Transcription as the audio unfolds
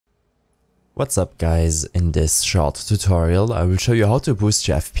What's up guys, in this short tutorial I will show you how to boost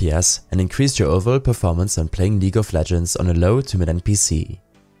your FPS and increase your overall performance when playing League of Legends on a low to mid-end PC.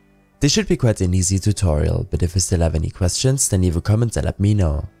 This should be quite an easy tutorial, but if you still have any questions then leave a comment and let me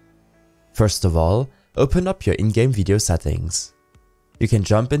know. First of all, open up your in-game video settings. You can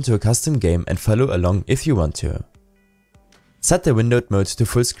jump into a custom game and follow along if you want to. Set the windowed mode to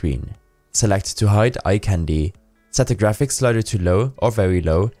full screen. Select to hide eye candy. Set the graphics slider to low or very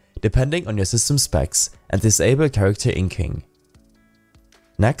low, depending on your system specs, and disable character inking.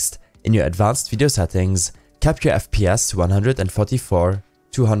 Next, in your advanced video settings, cap your FPS to 144,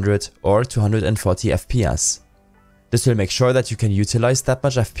 200 or 240 FPS. This will make sure that you can utilize that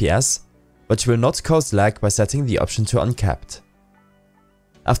much FPS, but you will not cause lag by setting the option to uncapped.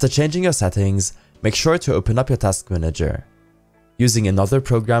 After changing your settings, make sure to open up your task manager. Using another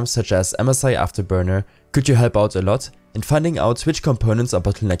program such as MSI Afterburner could you help out a lot in finding out which components are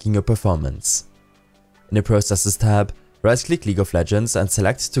bottlenecking your performance. In the Processes tab, right-click League of Legends and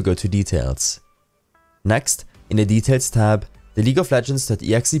select to go to Details. Next, in the Details tab, the League of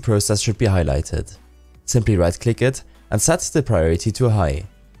Legends.exe process should be highlighted. Simply right-click it and set the priority to high.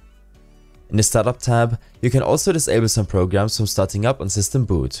 In the Startup tab, you can also disable some programs from starting up on system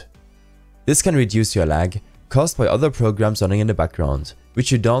boot. This can reduce your lag caused by other programs running in the background,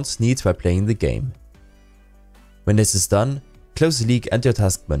 which you don't need while playing the game. When this is done, close League and your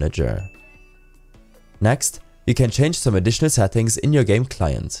task manager. Next, you can change some additional settings in your game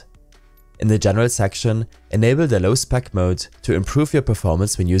client. In the General section, enable the low spec mode to improve your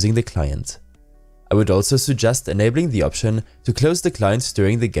performance when using the client. I would also suggest enabling the option to close the client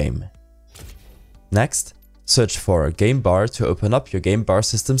during the game. Next, search for Game Bar to open up your Game Bar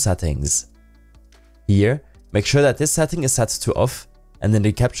system settings. Here, make sure that this setting is set to off, and in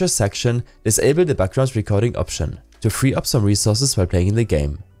the Capture section, disable the background recording option to free up some resources while playing the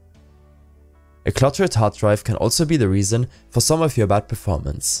game. A cluttered hard drive can also be the reason for some of your bad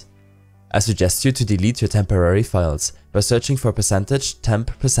performance. I suggest you to delete your temporary files by searching for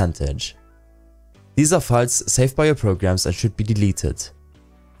 %temp%. These are files saved by your programs and should be deleted.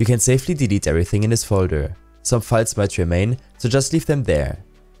 You can safely delete everything in this folder. Some files might remain, so just leave them there.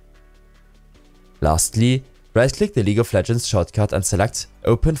 Lastly, right-click the League of Legends shortcut and select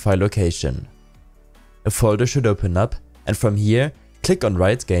Open File Location. A folder should open up, and from here, click on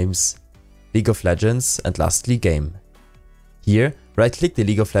Riot Games, League of Legends, and lastly Game. Here, right-click the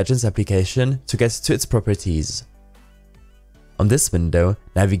League of Legends application to get to its properties. On this window,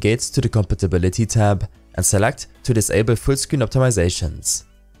 navigate to the Compatibility tab and select to disable full screen optimizations.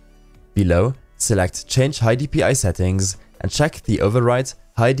 Below, select Change High DPI settings and check the Override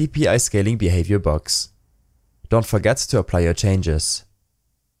High DPI Scaling Behavior box. Don't forget to apply your changes.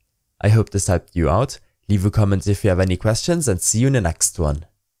 I hope this helped you out. Leave a comment if you have any questions and see you in the next one.